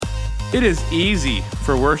It is easy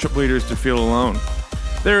for worship leaders to feel alone.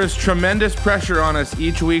 There is tremendous pressure on us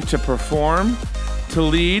each week to perform, to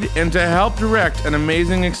lead, and to help direct an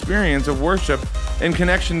amazing experience of worship in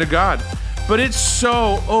connection to God. But it's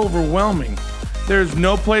so overwhelming. There's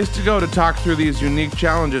no place to go to talk through these unique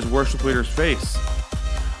challenges worship leaders face.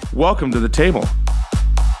 Welcome to the table.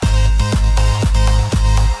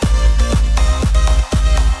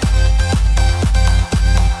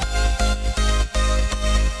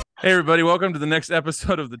 Hey everybody, welcome to the next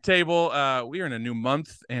episode of The Table. We are in a new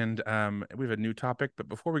month and we have a new topic, but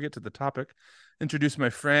before we get to the topic, introduce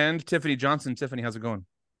my friend, Tiffany Johnson. Tiffany, how's it going?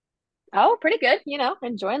 Oh, pretty good.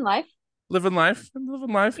 Enjoying life. Living life.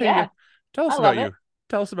 Hey, Yeah, tell us I about love you. it.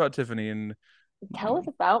 Tell us about Tiffany and Tell us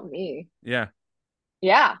about me. yeah,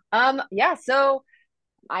 So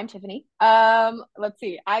I'm Tiffany. Let's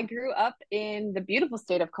see. I grew up in the beautiful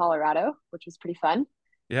state of Colorado, which was pretty fun.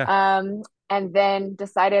 yeah. And then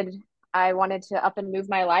decided I wanted to up and move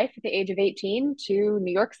my life at the age of 18 to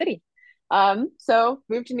New York City. So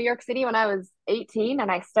moved to New York City when I was 18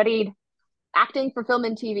 and I studied acting for film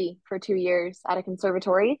and TV for 2 years at a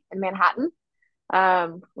conservatory in Manhattan,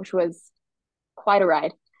 which was quite a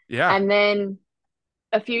ride. Yeah. And then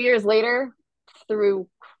a few years later, through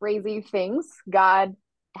crazy things, God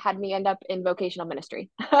had me end up in vocational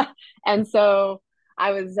ministry. And so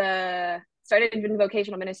I was started in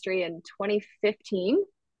vocational ministry in 2015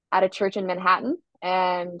 at a church in Manhattan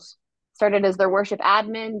and started as their worship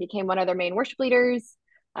admin, became one of their main worship leaders,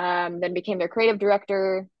 then became their creative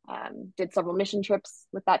director, did several mission trips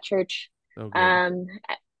with that church. So good. Um,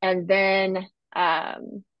 and then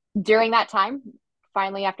during that time,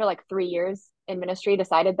 finally, after like 3 years in ministry,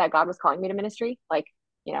 decided that God was calling me to ministry,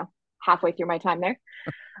 halfway through my time there.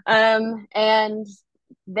 And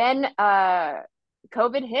then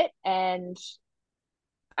COVID hit, and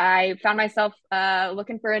I found myself found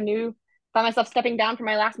myself stepping down from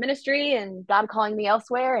my last ministry, and God calling me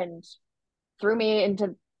elsewhere, and threw me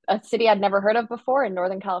into a city I'd never heard of before in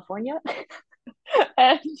Northern California.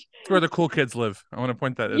 And That's where the cool kids live. I want to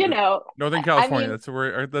point that you at know, Northern I California.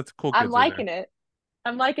 mean, That's cool I'm kids are there. liking it.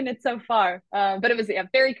 I'm liking it so far. But it was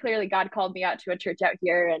very clearly God called me out to a church out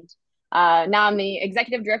here, and now I'm the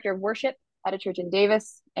executive director of worship at a church in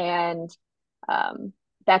Davis, and um,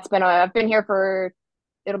 I've been here for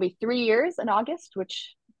it'll be 3 years in August,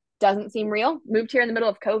 which doesn't seem real. Moved here in the middle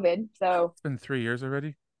of COVID, so It's been 3 years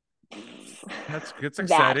already. It's that.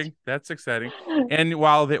 exciting. That's exciting. And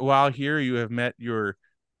while here, you have met your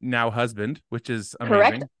now husband, which is Correct.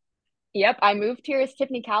 amazing. Yep, I moved here as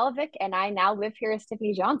Tiffany Kalovic, and I now live here as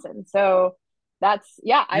Tiffany Johnson. So You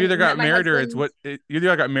I either met got my married or husband. you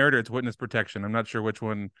either got married or it's witness protection. I'm not sure which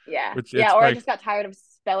one. Yeah, Which yeah, it's or I probably just got tired of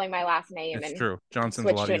spelling my last name it's and true. Johnson's a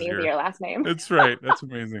switched lot to an easier. easier last name. That's right. That's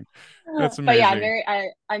amazing. That's But yeah,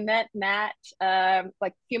 amazing. I met Matt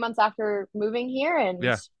like a few months after moving here, and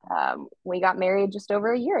Yeah, we got married just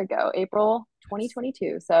over a year ago, April that's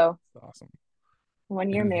 2022. So awesome. 1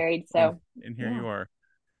 year And married. and So and here yeah, you are.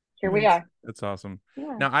 here we are. That's awesome.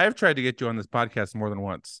 Yeah, Now I have tried to get you on this podcast more than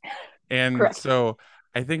once, and correct. so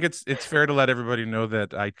I think it's fair to let everybody know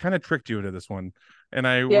that I kind of tricked you into this one, and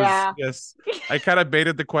Yeah. I kind of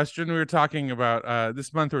baited the question. We were talking about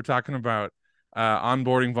this month. We're talking about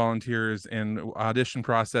onboarding volunteers and audition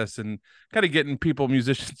process and kind of getting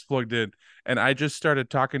musicians plugged in. And I just started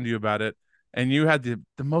talking to you about it, and you had the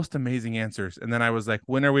most amazing answers. And then I was like,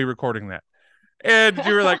 "When are we recording that?" And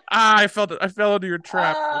you were like, I fell into your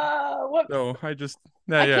trap. Whoops. So I just,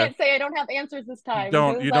 yeah, I yeah. can't say I don't have answers this You time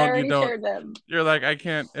don't, because you I don't, you already don't. shared them. You're like, I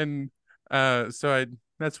can't. And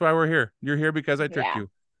that's why we're here. You're here because I tricked Yeah. you.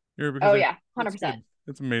 You're here because Oh yeah, that's 100%. good.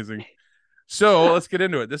 That's amazing. So let's get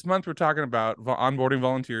into it. This month we're talking about onboarding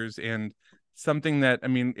volunteers and something that, I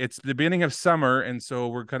mean, it's the beginning of summer. And so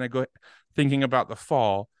we're kind of thinking about the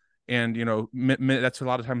fall. And, that's a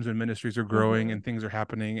lot of times when ministries are growing Hmm. and things are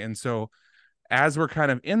happening. And so as we're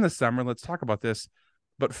kind of in the summer, let's talk about this.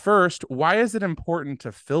 But first, why is it important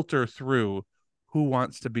to filter through who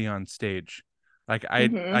wants to be on stage? Like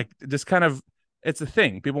Hmm. just kind of, it's a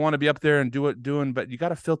thing. People want to be up there and doing, but you got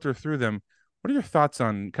to filter through them. What are your thoughts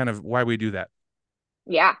on kind of why we do that?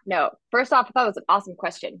 Yeah, no. First off, I thought it was an awesome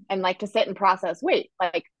question. And like to sit and process, wait,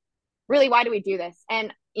 like really, why do we do this?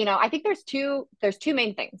 And I think there's two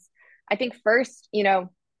main things. I think first,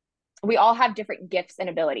 we all have different gifts and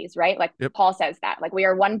abilities, right? Like Yep. Paul says that. Like we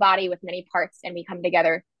are one body with many parts and we come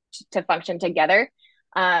together to function together.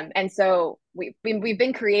 And so we've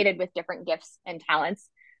been created with different gifts and talents.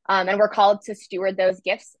 And we're called to steward those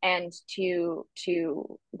gifts and to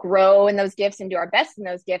grow in those gifts and do our best in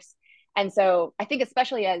those gifts. And so I think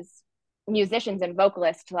especially as musicians and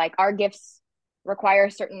vocalists, like our gifts require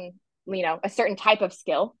certain a certain type of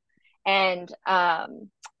skill. And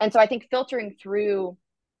so I think filtering through,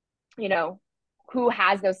 who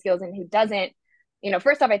has those skills and who doesn't,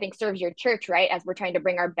 first off, I think serves your church, right? As we're trying to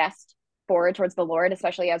bring our best forward towards the Lord,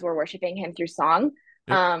 especially as we're worshiping him through song.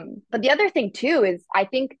 Yep. But the other thing too is I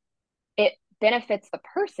think it benefits the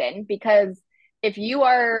person, because if you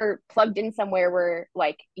are plugged in somewhere where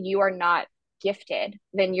like you are not gifted,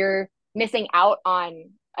 then you're missing out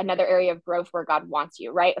on another area of growth where God wants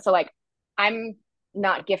you, right? So like I'm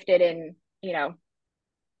not gifted in,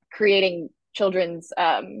 creating children's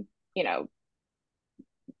you know,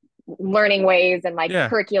 learning ways and like Yeah.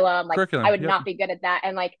 curriculum. Like I Curriculum. would Yep. not be good at that.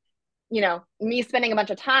 And like, me spending a bunch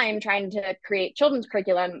of time trying to create children's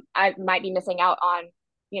curriculum, I might be missing out on,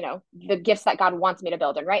 the gifts that God wants me to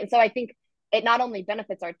build in, right? And so I think it not only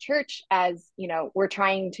benefits our church as,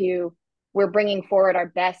 we're bringing forward our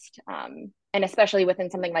best, and especially within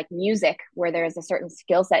something like music where there is a certain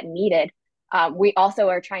skill set needed. We also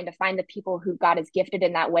are trying to find the people who God has gifted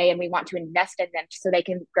in that way, and we want to invest in them so they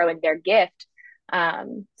can grow in their gift,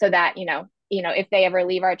 so that if they ever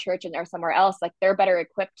leave our church and they're somewhere else, like they're better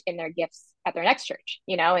equipped in their gifts at their next church,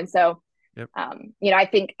 and so Yep. I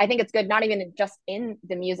think it's good, not even just in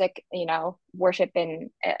the music, worship and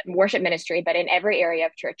worship ministry, but in every area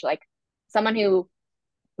of church. Like someone who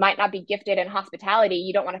might not be gifted in hospitality,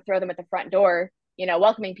 you don't want to throw them at the front door,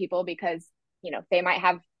 welcoming people, because they might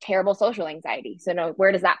have terrible social anxiety. So no,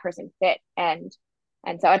 where does that person fit? And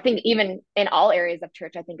so I think even in all areas of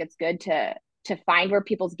church, I think it's good to find where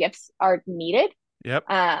people's gifts are needed. Yep.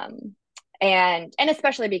 And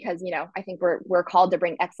especially because, I think we're called to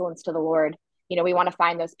bring excellence to the Lord. We want to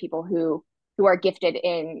find those people who are gifted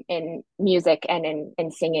in music and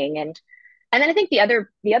in singing. And then I think the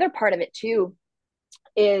other part of it too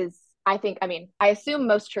is, I assume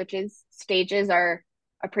most churches stages are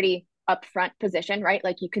a pretty upfront position, right?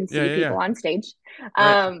 Like you can Yeah. see Yeah. people Yeah. on stage.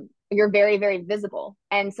 Right. You're very, very visible.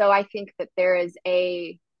 And so I think that there's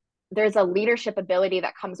a leadership ability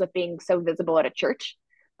that comes with being so visible at a church.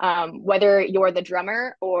 Whether you're the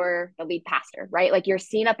drummer or the lead pastor, right? Like you're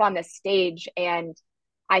seen up on this stage. And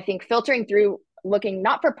I think filtering through, looking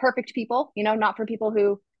not for perfect people, not for people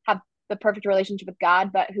who have the perfect relationship with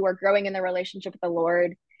God, but who are growing in their relationship with the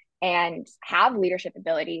Lord and have leadership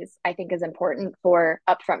abilities, I think is important for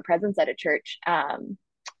upfront presence at a church.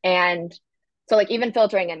 And so like even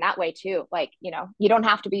filtering in that way too, like, you don't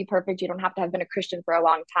have to be perfect. You don't have to have been a Christian for a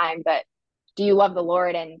long time, but do you love the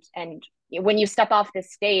Lord? And when you step off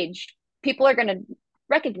this stage, people are going to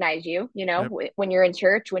recognize you, Yep. when you're in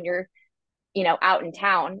church, when you're, out in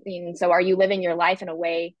town. And so are you living your life in a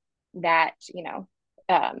way that,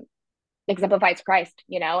 um, exemplifies Christ,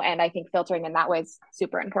 and I think filtering in that way is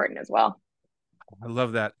super important as well. I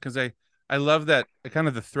love that because I love that kind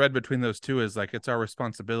of the thread between those two is like it's our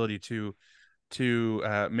responsibility to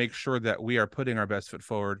make sure that we are putting our best foot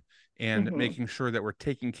forward and Mm-hmm. making sure that we're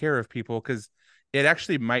taking care of people, because it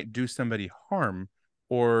actually might do somebody harm,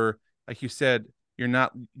 or like you said, you're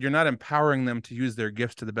not empowering them to use their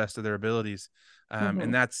gifts to the best of their abilities. Mm-hmm.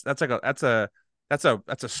 And that's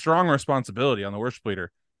a strong responsibility on the worship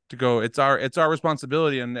leader to go. It's our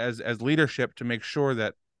responsibility, and as leadership, to make sure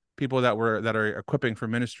that people that are equipping for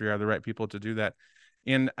ministry are the right people to do that.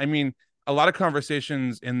 And I mean, a lot of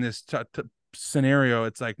conversations in this scenario,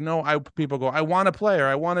 it's like, no, people go, I want to play, or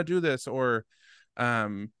I want to do this, or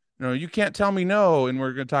no, you can't tell me no. And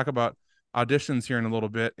we're going to talk about auditions here in a little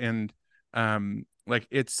bit. And like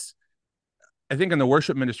I think in the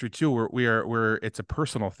worship ministry too, where it's a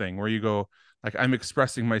personal thing where you go, like, I'm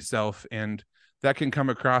expressing myself, and that can come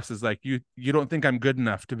across as like you don't think I'm good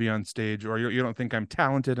enough to be on stage, or you don't think I'm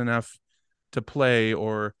talented enough to play,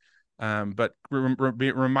 or but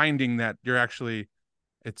reminding that you're actually,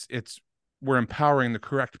 it's we're empowering the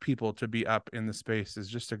correct people to be up in the space is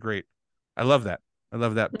just a great. I love that. I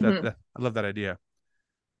love Mm-hmm. I love that idea.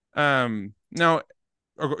 Now,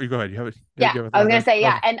 you go ahead. Yeah, You have a I was thought gonna there. say, Go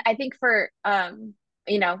yeah, ahead. and I think for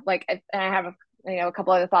like, and I have a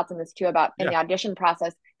couple other thoughts on this too about in Yeah. the audition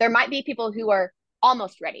process. There might be people who are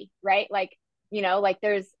almost ready, right? Like, like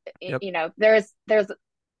Yep. there's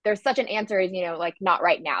such an answer as, like not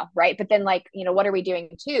right now, right? But then like, what are we doing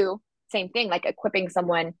too? Same thing, like equipping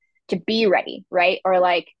someone to be ready, right? Or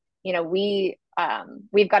like, we've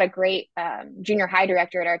got a great junior high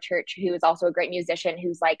director at our church who is also a great musician,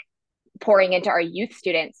 who's like pouring into our youth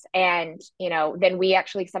students. And then we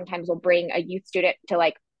actually sometimes will bring a youth student to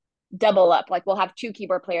like double up. Like we'll have two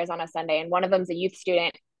keyboard players on a Sunday, and one of them's a youth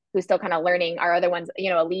student who's still kind of learning. Our other one's,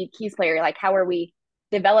 a lead keys player. Like how are we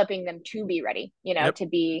developing them to be ready, Yep. to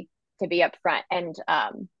be up front?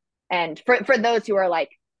 And for those who are like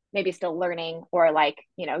maybe still learning or like,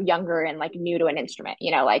 younger and like new to an instrument,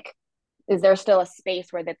 like, is there still a space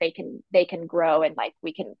where that they can grow and like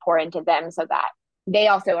we can pour into them so that they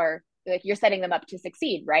also are like, you're setting them up to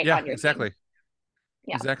succeed, right, Yeah, on your team. exactly.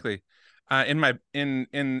 Yeah. Exactly. In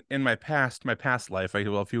my past life,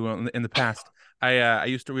 if you will, in the past,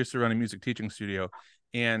 we used to run a music teaching studio,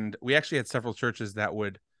 and we actually had several churches that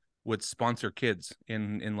would sponsor kids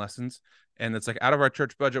in lessons, and it's like, out of our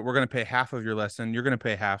church budget, we're going to pay half of your lesson, you're going to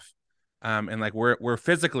pay half, and like we're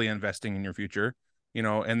physically investing in your future,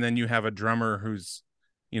 and then you have a drummer who's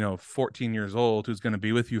 14 years old who's going to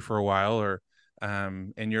be with you for a while, or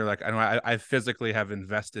and you're like, I physically have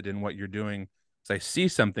invested in what you're doing, because I see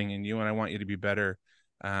something in you and I want you to be better.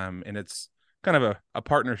 And it's kind of a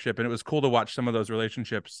partnership. And it was cool to watch some of those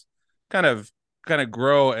relationships kind of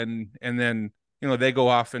grow, and then they go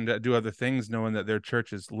off and do other things, knowing that their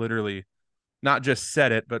church is literally not just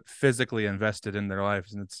set it, but physically invested in their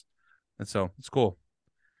lives. And so it's cool.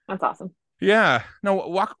 That's awesome. Yeah. No,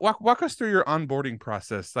 walk us through your onboarding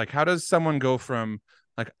process. Like, how does someone go from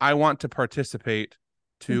like, I want to participate,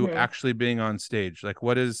 to Hmm. actually being on stage? Like,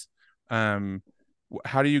 what is um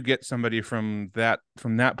how do you get somebody from that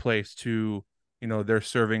place to they're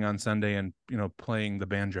serving on Sunday and playing the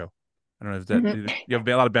banjo? I don't know if that Hmm. you have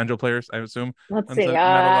a lot of banjo players, I assume. Let's On see. Not a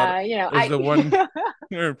lot of, is I the one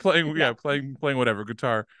or playing, yeah. playing whatever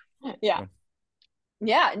guitar. Yeah. So,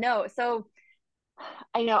 Yeah, no. So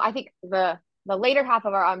I think the later half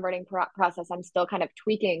of our onboarding process, I'm still kind of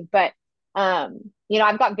tweaking, but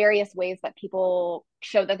I've got various ways that people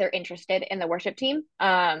show that they're interested in the worship team.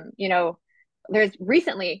 There's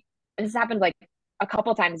recently, this happened like a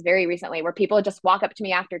couple times very recently, where people just walk up to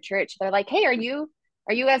me after church. They're like, "Hey, are you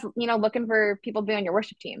guys, looking for people to be on your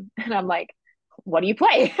worship team?" And I'm like, "What do you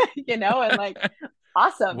play?" And like,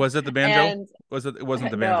 awesome. was it the banjo? And It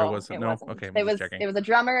wasn't the banjo, no, was it? it No. wasn't. Okay, I'm It just was checking. it was a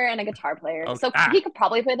drummer and a guitar player. Okay. So he could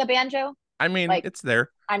probably play the banjo. I mean, Like, it's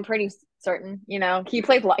there. I'm pretty certain, he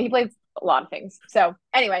plays a lot of things. So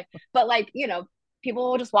anyway, but like,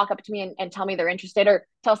 people will just walk up to me and tell me they're interested, or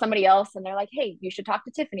tell somebody else and they're like, "Hey, you should talk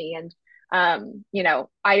to Tiffany." And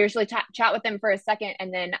I usually chat with them for a second,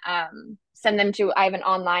 and then send them to, I have an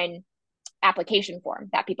online application form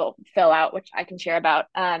that people fill out, which I can share about.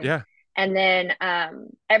 Yeah. And then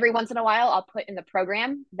every once in a while, I'll put in the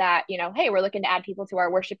program that, hey, we're looking to add people to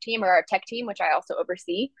our worship team or our tech team, which I also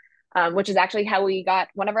oversee, which is actually how we got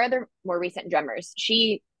one of our other more recent drummers.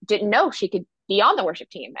 She didn't know she could be on the worship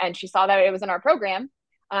team, and she saw that it was in our program.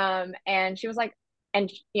 And she was like,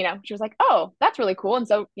 "Oh, that's really cool." And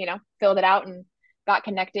so, filled it out and got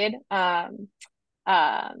connected. And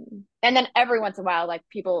then every once in a while, like,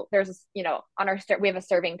 people, there's this, on our we have a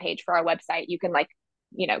serving page for our website. You can, like,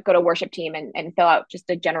 go to worship team and fill out just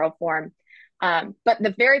a general form. But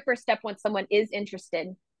the very first step, once someone is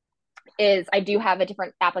interested, is I do have a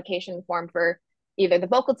different application form for either the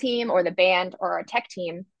vocal team or the band or our tech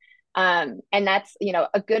team. And that's,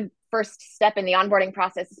 a good first step in the onboarding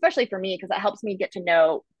process, especially for me, because that helps me get to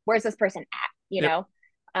know, where's this person at, Yep.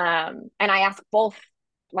 and I ask both,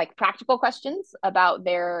 like, practical questions about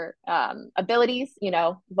their abilities.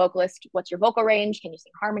 Vocalist, what's your vocal range? Can you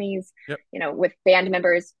sing harmonies? Yep. With band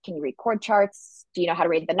members, can you read chord charts? Do you know how to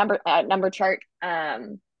read the number chart?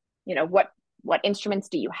 What instruments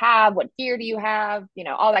do you have? What gear do you have?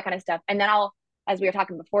 All that kind of stuff. And then as we were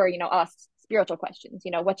talking before, I'll ask spiritual questions.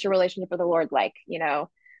 What's your relationship with the Lord like?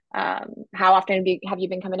 How often have you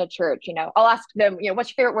been coming to church? I'll ask them,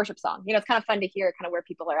 what's your favorite worship song? It's kind of fun to hear kind of where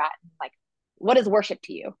people are at, like, what is worship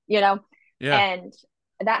to you? Yeah. And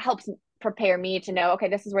that helps prepare me to know, okay,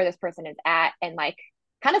 this is where this person is at, and like,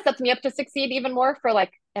 kind of sets me up to succeed even more for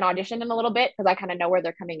like an audition in a little bit, because I kind of know where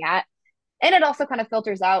they're coming at. And it also kind of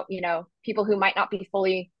filters out, people who might not be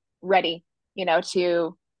fully ready,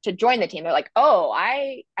 to join the team. They're like, "Oh,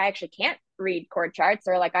 I actually can't read chord charts,"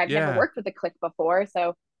 or like, "I've never Yeah. worked with a click before,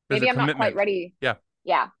 so There's a maybe I'm not quite commitment. ready." Yeah.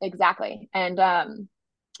 Yeah, exactly. And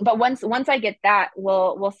but once I get that,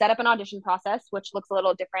 we'll set up an audition process, which looks a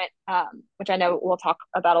little different, which I know we'll talk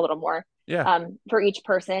about a little more, Yeah. for each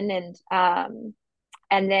person. And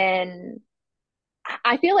then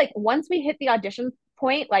I feel like once we hit the audition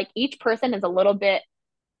point, like, each person is a little bit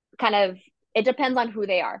kind of, it depends on who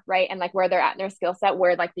they are, right? And like where they're at in their skill set,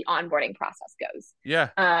 where like the onboarding process goes.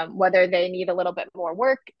 Yeah. Whether they need a little bit more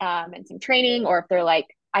work, and some training, or if they're like,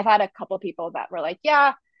 I've had a couple people that were like,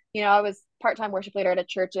 "Yeah, I was part-time worship leader at a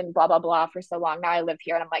church and blah blah blah for so long. Now I live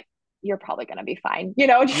here." And I'm like, "You're probably gonna be fine,"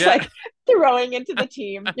 just Yeah. like throwing into the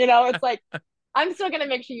team. It's like, I'm still gonna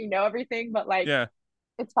make sure you know everything, but like, Yeah.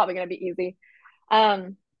 it's probably gonna be easy.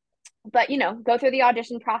 Um, but go through the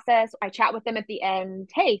audition process. I chat with them at the end.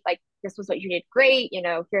 Hey, like this was what you did great.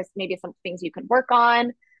 Here's maybe some things you can work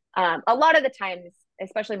on. A lot of the times,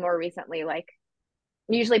 especially more recently, like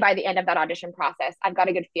usually by the end of that audition process, I've got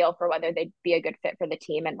a good feel for whether they'd be a good fit for the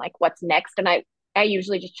team and like what's next. And I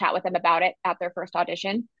usually just chat with them about it at their first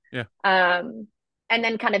audition. Yeah. And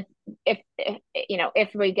then kind of if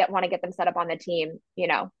we want to get them set up on the team,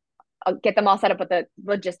 I'll get them all set up with the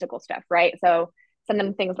logistical stuff, right? So send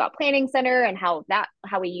them things about planning center and how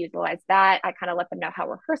we utilize that. I kind of let them know how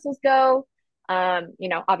rehearsals go.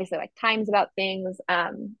 Obviously like times about things.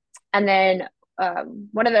 And then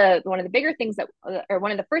one of the bigger things or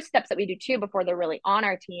one of the first steps that we do too before they're really on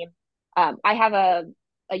our team, I have a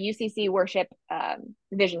UCC worship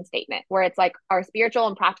vision statement where it's like our spiritual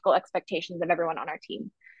and practical expectations of everyone on our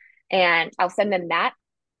team. And I'll send them that.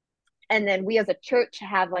 And then we as a church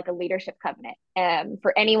have like a leadership covenant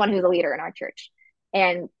for anyone who's a leader in our church.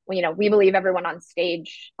 And, we believe everyone on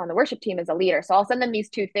stage on the worship team is a leader. So I'll send them these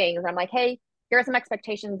two things. I'm like, hey, here are some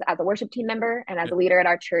expectations as a worship team member and as Yeah. a leader at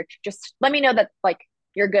our church. Just let me know that like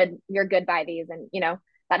you're good by these. And,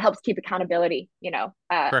 that helps keep accountability,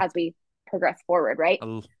 as Correct. we progress forward. Right.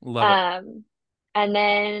 Love it. Yeah.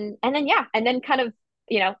 And then kind of,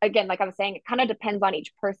 again, like I was saying, it kind of depends on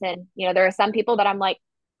each person. There are some people that I'm like,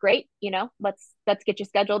 great, let's get you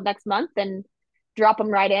scheduled next month and drop them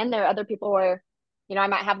right in. There are other people where, I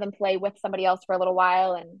might have them play with somebody else for a little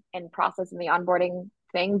while and process in the onboarding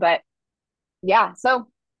thing. But yeah, so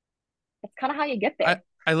it's kind of how you get I there.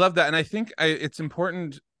 I love that, and I think it's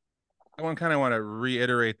important. I want to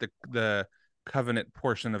reiterate the covenant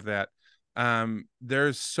portion of that.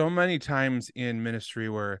 There's so many times in ministry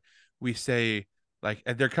where we say like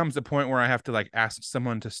there comes a point where I have to like ask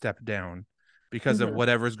someone to step down because of Mm-hmm.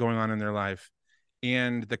 whatever's going on in their life,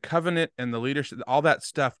 and the covenant and the leadership, all that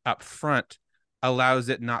stuff up front allows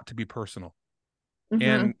it not to be personal,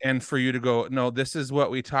 Mm-hmm. and for you to go, no, this is what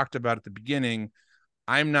we talked about at the beginning.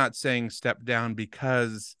 I'm not saying step down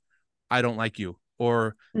because I don't like you,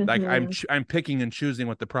 or like Mm-hmm. I'm picking and choosing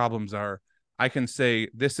what the problems are. I can say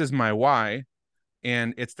this is my why,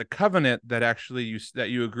 and it's the covenant that actually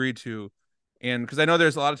you agreed to. And because I know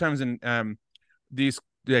there's a lot of times in these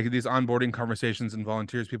these onboarding conversations and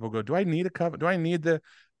volunteers, people go, do I need a covenant? Do I need the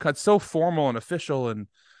cut? So formal and official and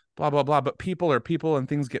blah blah blah, but people are people and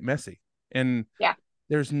things get messy, and Yeah.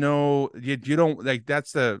 there's no you don't like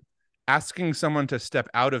that's the asking someone to step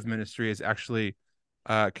out of ministry is actually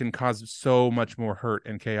can cause so much more hurt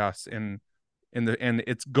and chaos in the and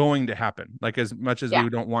it's going to happen, like as much as Yeah. we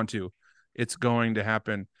don't want to, it's going to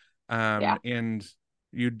happen. Yeah. And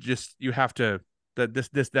you have to that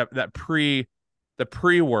the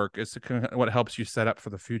pre work is what helps you set up for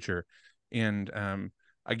the future. And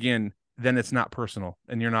again, then it's not personal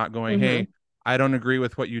and you're not going, Mm-hmm. hey, I don't agree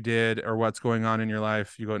with what you did or what's going on in your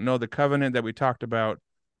life. You go, no, the covenant that we talked about,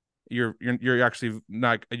 you're actually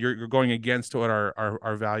not, you're going against what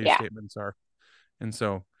our value Yeah. statements are. And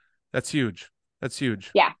so that's huge. That's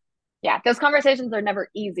huge. Yeah. Yeah. Those conversations are never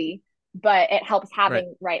easy, but it helps Right.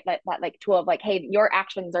 having, right, that like tool of like, hey, your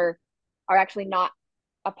actions are actually not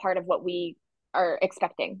a part of what we are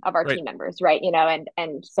expecting of our Right. team members, right?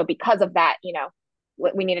 And so because of that,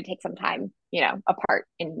 we need to take some time, apart,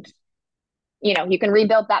 and you can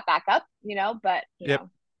rebuild that back up, but Yep.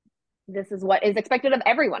 this is what is expected of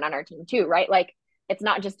everyone on our team too, right? Like it's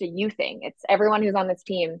not just a you thing. It's everyone who's on this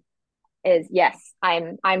team is, yes,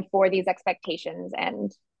 I'm for these expectations,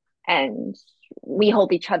 and we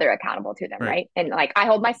hold each other accountable to them, Right. right? And like I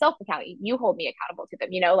hold myself accountable, you hold me accountable to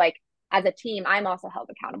them, like as a team, I'm also held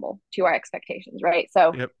accountable to our expectations, right?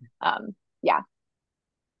 So Yep. yeah.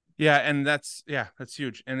 Yeah. And that's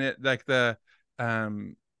huge. And it like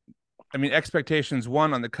um, I mean, expectations,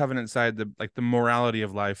 one on the covenant side, the like the morality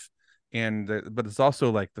of life, but it's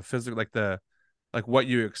also like the physical, like what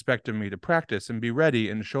you expect of me to practice and be ready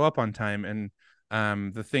and show up on time, and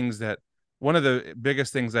the things that one of the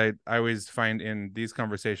biggest things I always find in these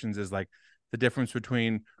conversations is like the difference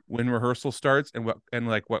between when rehearsal starts and what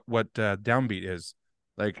downbeat is.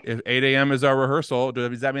 Like if 8 a.m. is our rehearsal,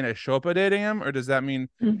 does that mean I show up at 8 a.m. or does that mean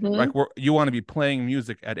Mm-hmm. like you want to be playing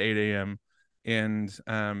music at 8 a.m. and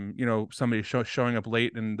somebody showing up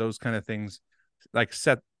late and those kind of things like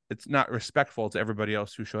set it's not respectful to everybody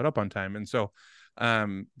else who showed up on time. And so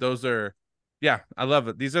those are, yeah, I love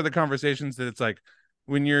it. These are the conversations that it's like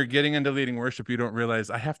when you're getting into leading worship, you don't realize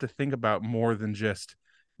I have to think about more than just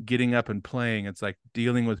getting up and playing. It's like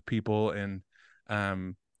dealing with people, and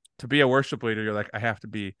to be a worship leader, you're like, I have to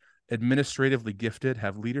be administratively gifted,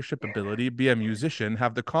 have leadership ability, be a musician,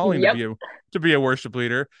 have the calling Yep. to be a worship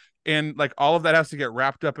leader, and like all of that has to get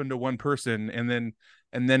wrapped up into one person, and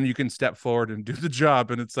then you can step forward and do the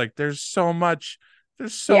job. And it's like there's so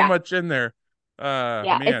Yeah. much in there.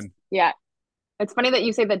 Yeah. Man. It's funny that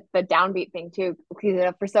you say the downbeat thing too,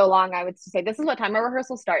 because for so long I would say this is what time our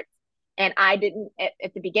rehearsal starts. And I didn't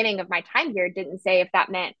at the beginning of my time here didn't say if that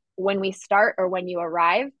meant when we start or when you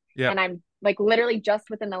arrive. Yep. And I'm like literally just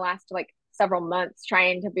within the last like several months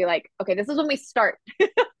trying to be like, okay, this is when we start.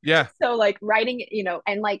 Yeah. So like writing,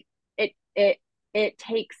 and like it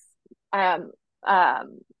takes um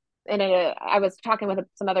and I was talking with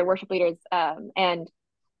some other worship leaders and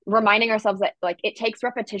reminding ourselves that like it takes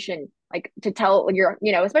repetition, like to tell your,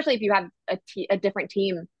 especially if you have a different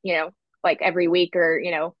team, like every week or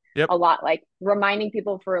Yep. a lot, like reminding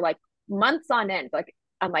people for like months on end, like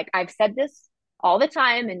I'm like I've said this all the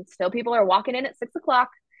time and still people are walking in at 6 o'clock,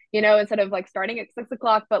 instead of like starting at 6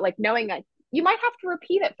 o'clock, but like knowing that you might have to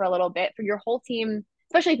repeat it for a little bit for your whole team,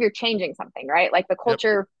 especially if you're changing something, right? Like the Yep.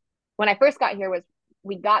 culture when I first got here was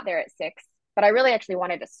we got there at 6, but I really actually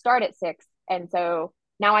wanted to start at 6. And so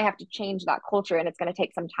now I have to change that culture, and it's going to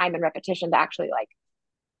take some time and repetition to actually like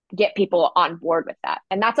get people on board with that.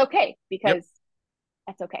 And that's okay, Yep. because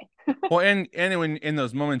that's okay. Well, and when in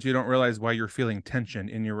those moments you don't realize why you're feeling tension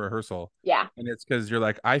in your rehearsal, Yeah. and it's because you're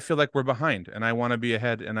like, I feel like we're behind, and I want to be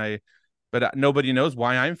ahead, but nobody knows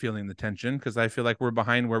why I'm feeling the tension because I feel like we're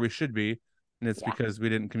behind where we should be, and it's Yeah. because we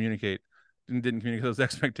didn't communicate those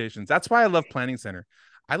expectations. That's why I love Planning Center.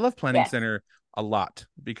 I love Planning Yes. Center a lot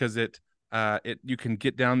because you can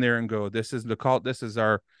get down there and go, this is the call, this is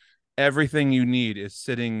our everything you need is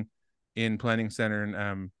sitting in Planning Center.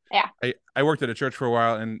 And Yeah. I worked at a church for a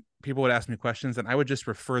while, and people would ask me questions and I would just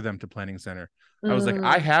refer them to Planning Center. I was like,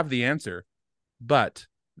 I Mm, have the answer, but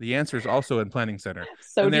the answer is also in Planning Center.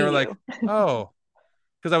 so And do they were like, you. oh,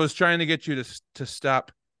 because I was trying to get you to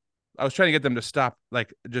stop. I was trying to get them to stop,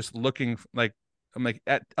 like just looking like, I'm like,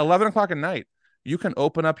 at 11 o'clock at night, you can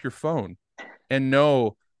open up your phone and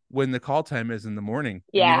know when the call time is in the morning, and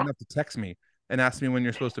you don't Yeah. have to text me and ask me when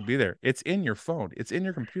you're supposed to be there. It's in your phone, it's in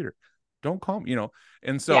your computer. Don't call me. And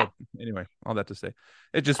Yeah. so anyway, all that to say,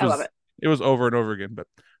 it just I love was it. it was over and over again. But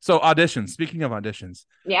so auditions, speaking of auditions,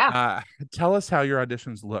 Yeah. uh tell us how your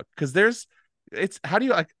auditions look, because it's how do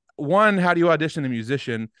you like, one, how do you audition a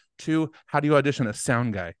musician? Two, how do you audition a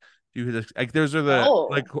sound guy? You like, those are the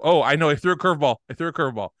like, Oh, oh, I know, I threw a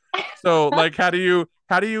curveball. So like, how do you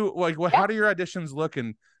like, what, yeah. how do your auditions look,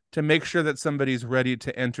 and to make sure that somebody's ready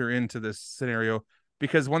to enter into this scenario?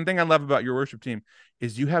 Because one thing I love about your worship team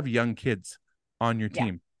is you have young kids on your Yeah.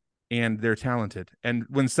 team, and they're talented. And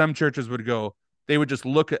when some churches would go, they would just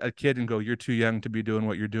look at a kid and go, you're too young to be doing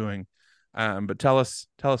what you're doing. But tell us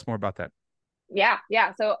more about that. Yeah.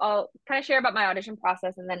 Yeah. So I'll kind of share about my audition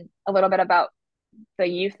process and then a little bit about the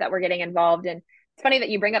youth that we're getting involved in. It's funny that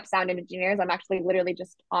you bring up sound engineers. I'm actually literally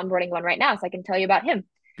just onboarding one right now, so I can tell you about him.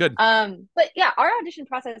 Good. But yeah, our audition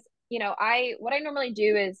process, I what I normally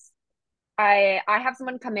do is I have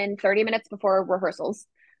someone come in 30 minutes before rehearsals,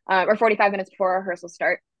 or 45 minutes before rehearsals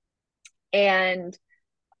start. And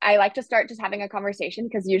I like to start just having a conversation,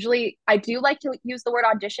 because usually I do like to use the word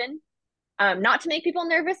audition, not to make people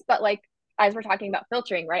nervous, but like as we're talking about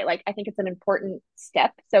filtering, right? Like I think it's an important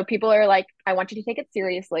step. So people are like, I want you to take it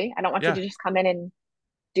seriously. I don't want you Yeah. to just come in and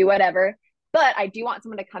do whatever. But I do want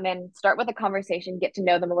someone to come in, start with a conversation, get to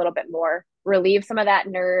know them a little bit more, relieve some of that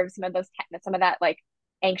nerve, some of that like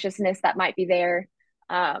anxiousness that might be there.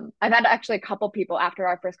 I've had actually a couple people after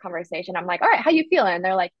our first conversation. I'm like, all right, how you feeling? And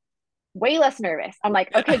they're like, way less nervous. I'm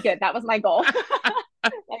like, okay, good. That was my goal.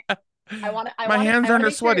 Like, My hands I want aren't to as make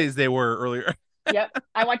sure. sweaty as they were earlier. Yep.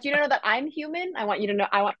 I want you to know that I'm human. I want you to know,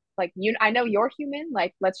 I want like you, I know you're human.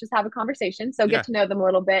 Like, let's just have a conversation. So Yeah. get to know them a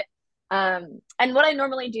little bit. And what I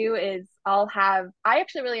normally do is I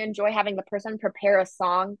actually really enjoy having the person prepare a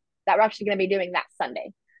song that we're actually going to be doing that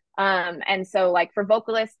Sunday. And so like for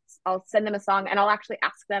vocalists, I'll send them a song and I'll actually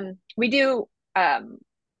ask them, we do,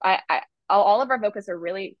 all of our vocalists are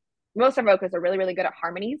really, most of our vocalists are really, really good at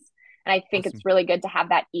harmonies. And I think Awesome. it's really good to have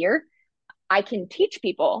that ear. I can teach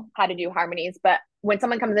people how to do harmonies, but when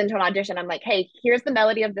someone comes into an audition, I'm like, hey, here's the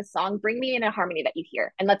melody of this song. Bring me in a harmony that you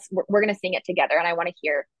hear, and we're going to sing it together. And I want to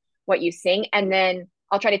hear what you sing. And then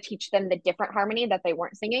I'll try to teach them the different harmony that they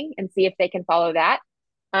weren't singing and see if they can follow that.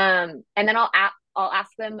 And then I'll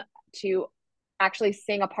ask them to actually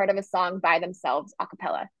sing a part of a song by themselves a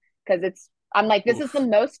cappella, because I'm like, Oof.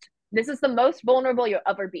 this is the most vulnerable you'll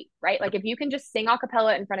ever be, right? Yep. Like if you can just sing a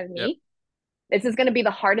cappella in front of Yep. me, this is going to be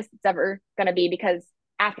the hardest it's ever going to be, because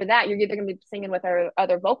after that you're either going to be singing with our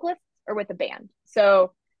other vocalists or with the band.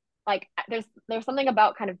 So like there's something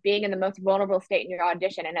about kind of being in the most vulnerable state in your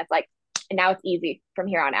audition, and it's like and now it's easy from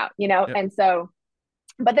here on out, you know? Yep. And so,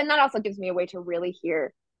 but then that also gives me a way to really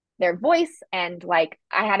hear their voice. And like,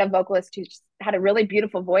 I had a vocalist who just had a really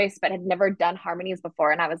beautiful voice, but had never done harmonies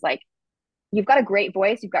before. And I was like, you've got a great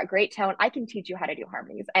voice, you've got great tone. I can teach you how to do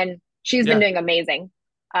harmonies. And she's been Yeah. doing amazing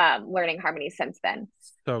learning harmonies since then.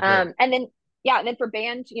 So good. And then, yeah, and then for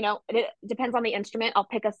band, you know, it depends on the instrument. I'll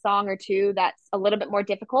pick a song or two that's a little bit more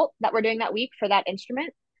difficult that we're doing that week for that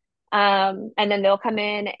instrument. And then they'll come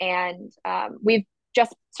in and we've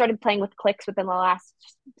just started playing with clicks within the last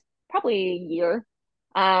probably year.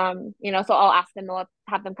 You know, so I'll ask them, I'll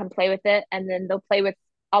have them come play with it, and then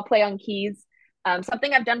I'll play on keys.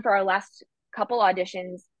 Something I've done for our last couple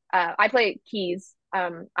auditions, I play keys.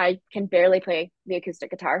 I can barely play the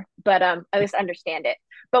acoustic guitar, but I just understand it.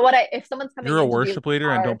 But if someone's coming You're a in to do worship leader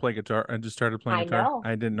and guitar, don't play guitar and just started playing I guitar. know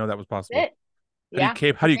I didn't know that was possible. that's it. Yeah, How it's do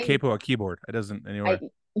you amazing. capo a keyboard? It doesn't I anywhere.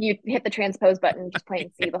 You hit the transpose button, just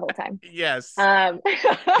playing C the whole time. Yes. Um,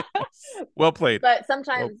 Well played. but Well,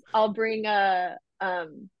 sometimes I'll bring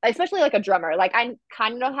especially like a drummer. Like I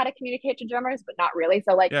kind of know how to communicate to drummers, but not really.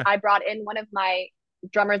 So like yeah. I brought in one of my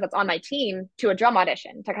drummers that's on my team to a drum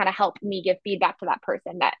audition to kind of help me give feedback to that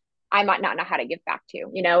person that I might not know how to give back to,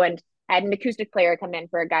 you know. And I had an acoustic player come in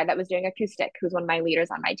for a guy that was doing acoustic, who's one of my leaders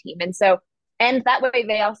on my team. And so, and that way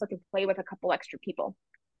they also can play with a couple extra people,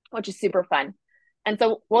 which is super fun. And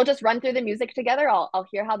so we'll just run through the music together. I'll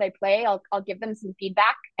hear how they play. I'll give them some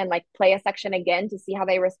feedback and like play a section again to see how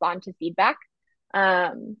they respond to feedback.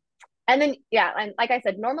 Um, and then yeah, and like I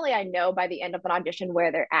said, normally I know by the end of an audition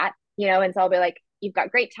where they're at, you know, and so I'll be like, you've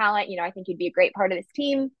got great talent, you know, I think you'd be a great part of this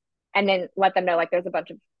team. And then let them know like there's a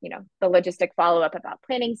bunch of, you know, the logistic follow-up about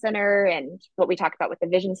planning center and what we talked about with the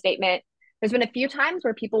vision statement. There's been a few times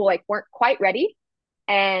where people like weren't quite ready.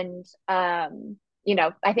 And you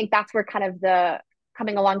know, I think that's where kind of the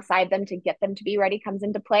coming alongside them to get them to be ready comes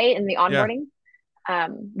into play in the Yeah. onboarding.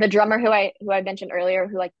 The drummer who I mentioned earlier,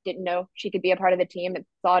 who like didn't know she could be a part of the team and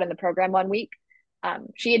saw it in the program one week.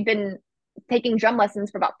 She had been taking drum lessons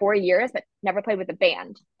for about 4 years, but never played with a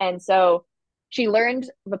band. And so she learned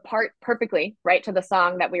the part perfectly, right, to the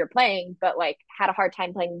song that we were playing, but like had a hard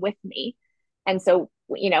time playing with me. And so,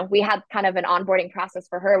 you know, we had kind of an onboarding process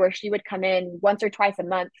for her where she would come in once or twice a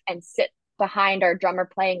month and sit behind our drummer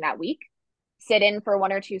playing that week, sit in for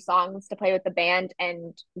one or two songs to play with the band.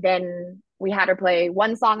 And then we had her play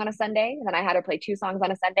one song on a Sunday. And then I had her play two songs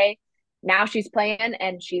on a Sunday. Now she's playing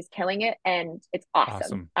and she's killing it. And it's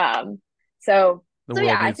awesome. Awesome. So, The so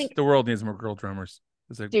yeah, world I needs think, the world needs more girl drummers.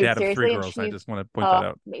 As a dude, dad of three seriously. And girls, I she's, just want to point that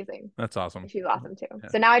out. amazing. That's awesome. She's awesome too. Yeah.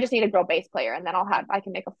 So now I just need a girl bass player and then I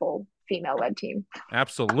can make a full female led team.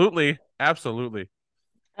 Absolutely. Absolutely.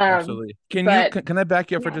 Um, Absolutely. but Can I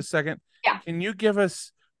back you up for yeah, just a second? yeah. Can you give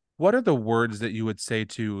us what are the words that you would say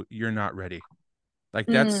to you're not ready? Like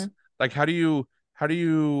that's Mm, like how do you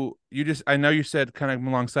just I know you said kind of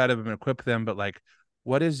alongside of them and equip them, but like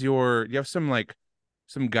what is you have some like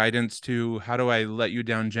some guidance to how do I let you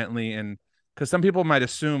down gently? And because some people might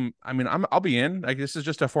assume, I mean, I'll be in, like this is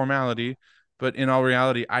just a formality, but in all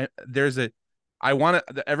reality, I want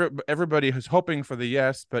to everybody is hoping for the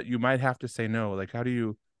yes, but you might have to say no. Like how do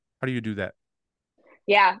you do that?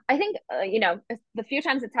 yeah, I think you know, the few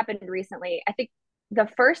times it's happened recently, I think the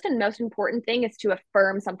first and most important thing is to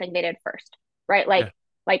affirm something they did first, right? Yeah.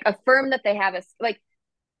 Like affirm that they have a like.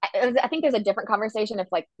 I think there's a different conversation if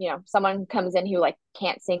like you know someone comes in who like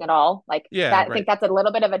can't sing at all, like Yeah, that. I right. think that's a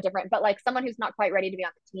little bit of a different, but like someone who's not quite ready to be on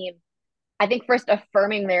the team, I think first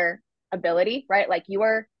affirming their ability, right? Like you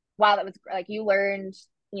were, wow, that was like you learned,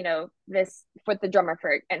 you know, this with the drummer,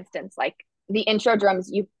 for instance, like the intro drums,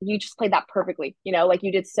 you just played that perfectly, you know, like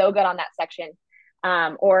you did so good on that section.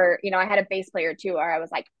 Or, you know, I had a bass player too, where I was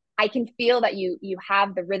like, I can feel that you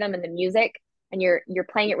have the rhythm and the music and you're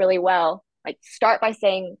playing it really well. Like start by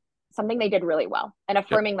saying something they did really well and Yep.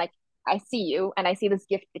 affirming like, I see you and I see this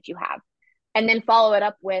gift that you have. And then follow it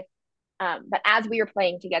up with but as we were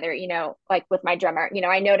playing together, you know, like with my drummer, you know,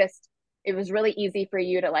 I noticed it was really easy for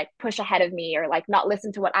you to like push ahead of me or like not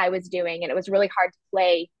listen to what I was doing. And it was really hard to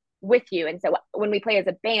play with you. And so when we play as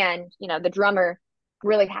a band, you know, the drummer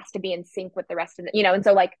really has to be in sync with the rest of the, you know, and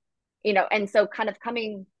so like, you know, and so kind of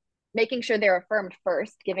making sure they're affirmed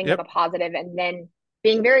first, giving them Yep. a positive, and then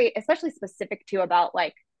being very, especially specific too about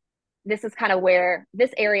like, this is kind of where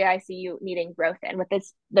this area I see you needing growth in with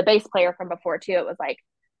the bass player from before too. It was like,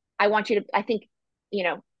 I want you to, I think, you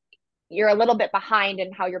know, you're a little bit behind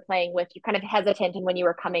in how you're playing with, you're kind of hesitant and when you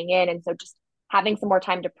were coming in. And so just having some more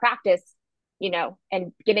time to practice, you know,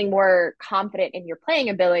 and getting more confident in your playing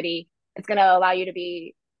ability, it's going to allow you to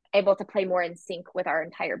be able to play more in sync with our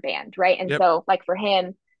entire band. Right. And Yep. so like for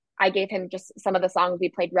him, I gave him just some of the songs we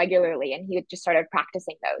played regularly, and he just started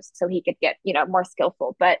practicing those so he could get, more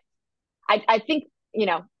skillful. But I think,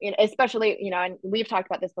 especially, and we've talked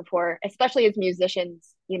about this before, especially as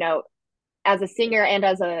musicians, as a singer and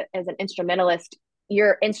as an instrumentalist,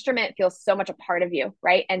 your instrument feels so much a part of you,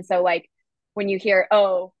 right? And so like when you hear,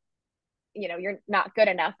 oh, you're not good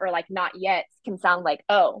enough, or like not yet, can sound like,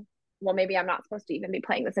 oh, well, maybe I'm not supposed to even be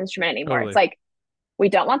playing this instrument anymore. Totally. It's like, we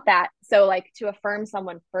don't want that. So like to affirm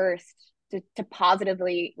someone first, to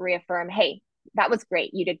positively reaffirm, hey, that was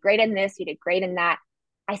great. You did great in this, you did great in that.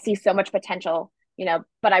 I see so much potential,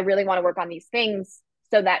 but I really want to work on these things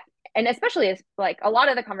so that, and especially as like a lot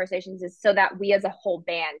of the conversations is so that we as a whole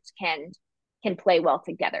band can play well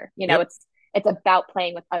together. Yep. It's about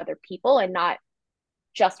playing with other people and not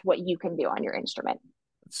just what you can do on your instrument.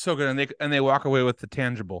 It's so good. And they walk away with the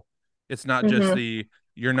tangible. It's not just the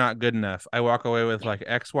you're not good enough. I walk away with like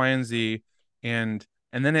X, Y, and Z, and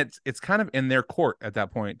then it's kind of in their court at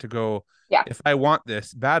that point to go, yeah, if I want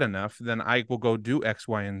this bad enough, then I will go do X,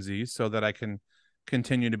 Y, and Z so that I can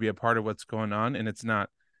continue to be a part of what's going on. And it's not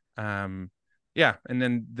yeah, and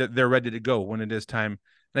then they're ready to go when it is time.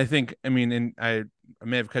 And I think, I mean, and I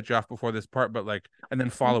may have cut you off before this part, but like, and then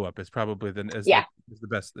follow up is probably is the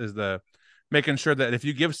best, is the making sure that if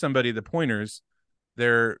you give somebody the pointers,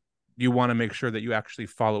 you want to make sure that you actually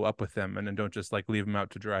follow up with them and then don't just like leave them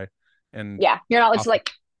out to dry. And yeah, you're not just like,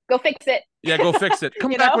 go fix it. Yeah, go fix it.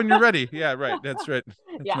 Come back when you're ready. Yeah, right. That's right.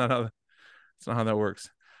 That's not how that works.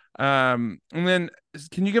 And then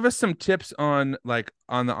can you give us some tips on the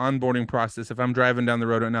onboarding process? If I'm driving down the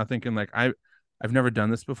road right now thinking like I've never done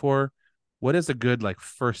this before, what is a good like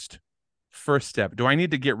first step? Do I need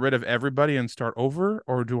to get rid of everybody and start over,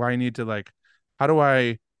 or do I need to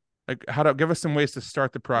how to give us some ways to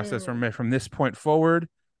start the process from this point forward?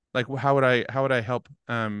 Like how would I help?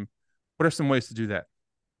 What are some ways to do that?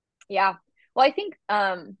 Yeah. Well, I think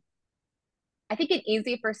an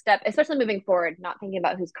easy first step, especially moving forward, not thinking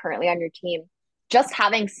about who's currently on your team, just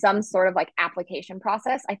having some sort of like application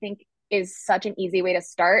process, I think is such an easy way to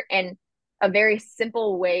start, and a very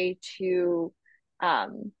simple way to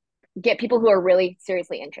get people who are really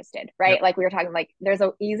seriously interested, right? Yep. Like we were talking, like there's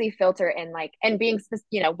an easy filter in like, and being,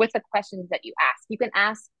 with the questions that you ask, you can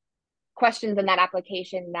ask questions in that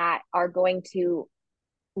application that are going to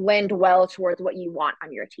lend well towards what you want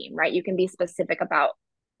on your team, right? You can be specific about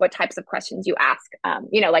what types of questions you ask.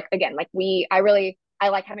 Like again, like I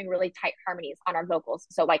like having really tight harmonies on our vocals.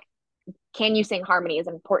 So like, can you sing harmony is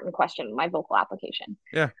an important question in my vocal application.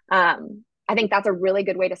 Yeah. I think that's a really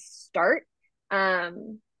good way to start.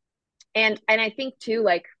 And I think too,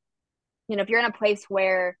 like, if you're in a place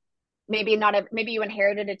where maybe you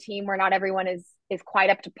inherited a team where not everyone is quite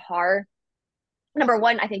up to par. Number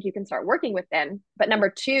one, I think you can start working with them. But number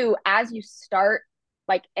two, as you start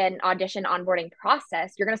like an audition onboarding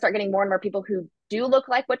process, you're going to start getting more and more people who do look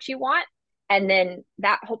like what you want. And then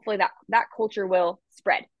hopefully that culture will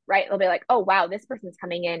spread, right? They'll be like, oh, wow, this person's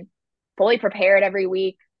coming in fully prepared every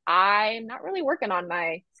week. I'm not really working on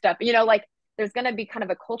my stuff. Like there's going to be kind of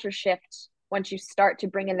a culture shift once you start to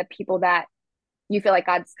bring in the people that you feel like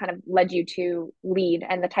God's kind of led you to lead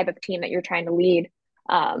and the type of team that you're trying to lead.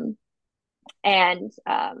 But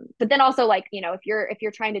then also like, if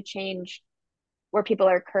you're trying to change where people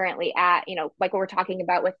are currently at, like what we're talking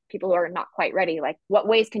about with people who are not quite ready, like what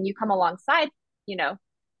ways can you come alongside,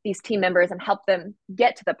 these team members and help them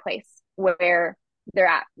get to the place where they're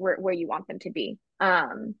at, where you want them to be.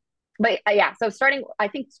 So starting, I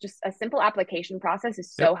think just a simple application process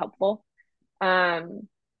is so helpful. And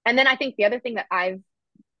then I think the other thing that I've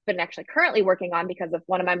been actually currently working on because of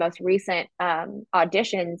one of my most recent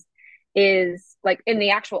auditions is like in the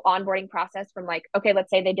actual onboarding process from like, okay, let's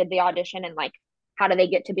say they did the audition and like, how do they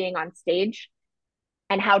get to being on stage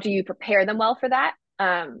and how do you prepare them well for that?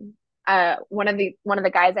 One of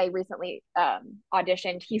the guys I recently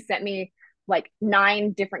auditioned, he sent me like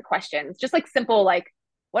 9 different questions, just like simple, like,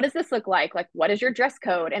 what does this look like? Like, what is your dress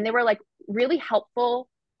code? And they were like really helpful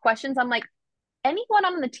questions. I'm like, anyone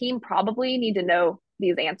on the team probably need to know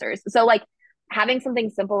these answers. So like having something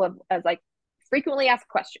simple as like frequently asked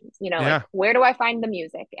questions, like where do I find the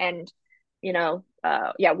music? And,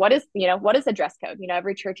 what is the dress code?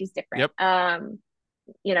 Every church is different.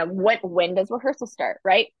 Yep. When does rehearsal start?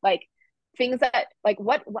 Right. Like things that like,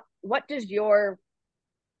 what does your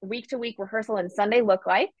week to week rehearsal and Sunday look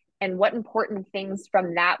like? And what important things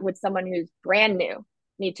from that would someone who's brand new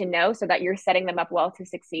need to know so that you're setting them up well to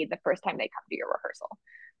succeed the first time they come to your rehearsal?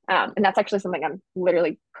 And that's actually something I'm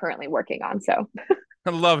literally currently working on. So I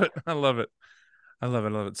love it.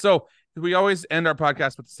 So we always end our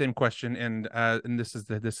podcast with the same question. And this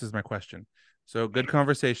is my question. So good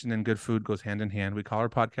conversation and good food goes hand in hand. We call our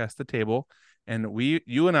podcast The Table, and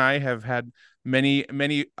you and I have had many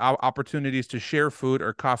opportunities to share food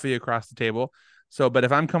or coffee across the table. So, but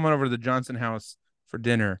if I'm coming over to the Johnson house for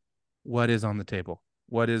dinner, what is on the table?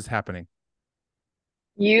 What is happening?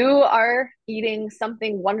 You are eating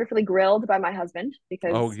something wonderfully grilled by my husband Oh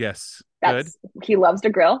because yes, good. that's he loves to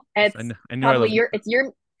grill. Yes, And it's I knew I probably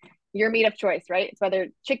love. your meat of choice, right? It's whether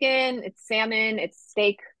chicken, it's salmon, it's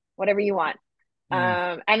steak, whatever you want.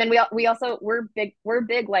 Mm, And then we're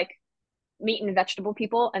big like meat and vegetable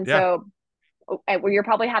people, and yeah. so you're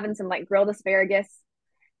probably having some like grilled asparagus,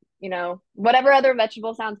 whatever other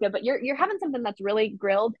vegetable sounds good, but you're having something that's really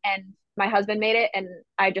grilled, and my husband made it, and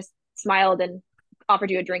I just smiled and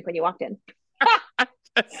offered you a drink when you walked in.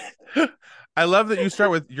 I love that you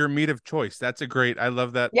start with your meat of choice. That's a great. I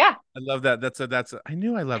love that. Yeah. I love that. I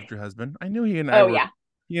knew I loved your husband. I knew Oh yeah.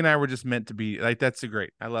 he and I were just meant to be. Like that's a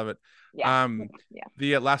great. I love it. Yeah. Um, Yeah.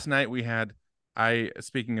 the last night we had.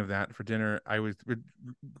 Speaking of that for dinner,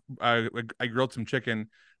 I grilled some chicken,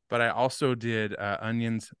 but I also did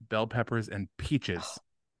onions, bell peppers, and peaches.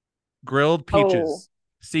 Grilled Oh peaches,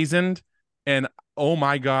 seasoned, and oh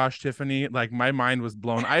my gosh, Tiffany, like my mind was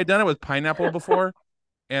blown. I had done it with pineapple before,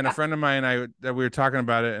 and a yeah. friend of mine, that we were talking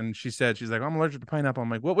about it, and she's like, I'm allergic to pineapple. I'm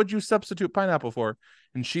like, what would you substitute pineapple for?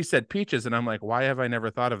 And she said peaches, and I'm like, why have I never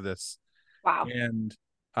thought of this? Wow. And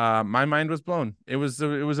my mind was blown. It was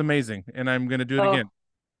amazing, and I'm gonna do it Oh again.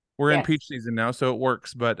 We're in yes. peach season now, so it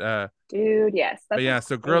works. Dude, yes. But That yeah, sounds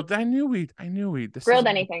so great. grilled. I knew we. This is Grilled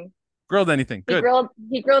anything. grilled anything. He Good. grilled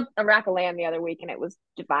he grilled a rack of lamb the other week and it was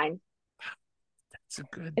divine. It's a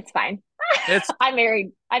good. It's fine. It's I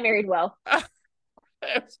married well.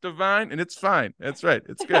 it's divine and it's fine. That's right.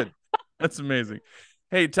 It's good. That's amazing.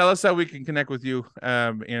 Hey, tell us how we can connect with you.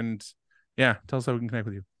 And yeah, tell us how we can connect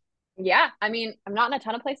with you. Yeah. I mean, I'm not in a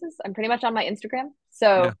ton of places. I'm pretty much on my Instagram.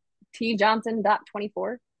 Yeah, So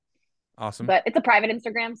tjohnson.24. awesome. But it's a private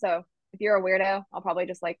Instagram, so if you're a weirdo, I'll probably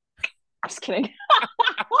just like just kidding.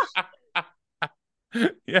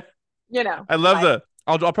 Yeah, you know, I love but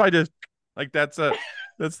I'll probably just like that's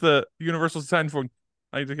the universal sign for.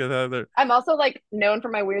 I like to get that out there. I'm also like known for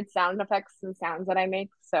my weird sound effects and sounds that I make.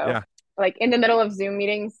 So Yeah, like in the middle of Zoom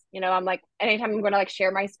meetings, I'm like anytime I'm going to like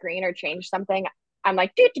share my screen or change something, I'm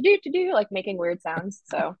like do like making weird sounds.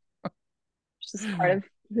 So it's just part of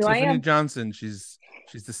who I Tiffany am. Johnson. She's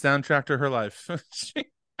the soundtrack to her life.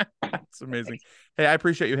 That's amazing. Hey, I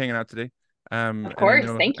appreciate you hanging out today. Of And I course,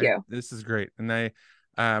 know thank you. this is great, and I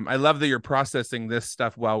love that you're processing this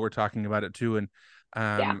stuff while we're talking about it too.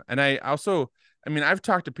 Yeah. And I also, I mean, I've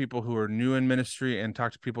talked to people who are new in ministry and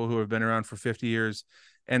talked to people who have been around for 50 years,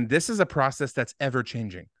 and this is a process that's ever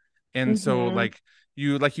changing. And so, Hmm. like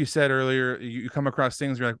you said earlier, you come across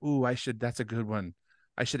things you're like, ooh, that's a good one.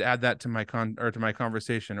 I should add that to my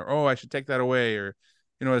conversation, or oh, I should take that away, or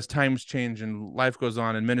as times change and life goes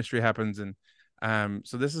on and ministry happens, and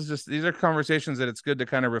so these are conversations that it's good to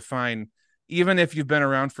kind of refine, even if you've been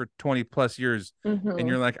around for 20 plus years, and Hmm.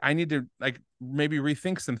 you're like, I need to like maybe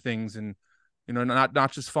rethink some things, and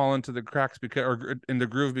not just fall into the cracks because or in the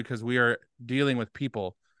groove, because we are dealing with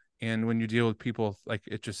people, and when you deal with people, like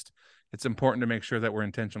it's important to make sure that we're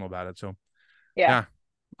intentional about it. So Yeah. yeah,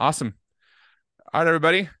 awesome. All right,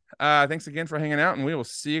 everybody. Thanks again for hanging out, and we will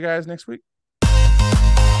see you guys next week.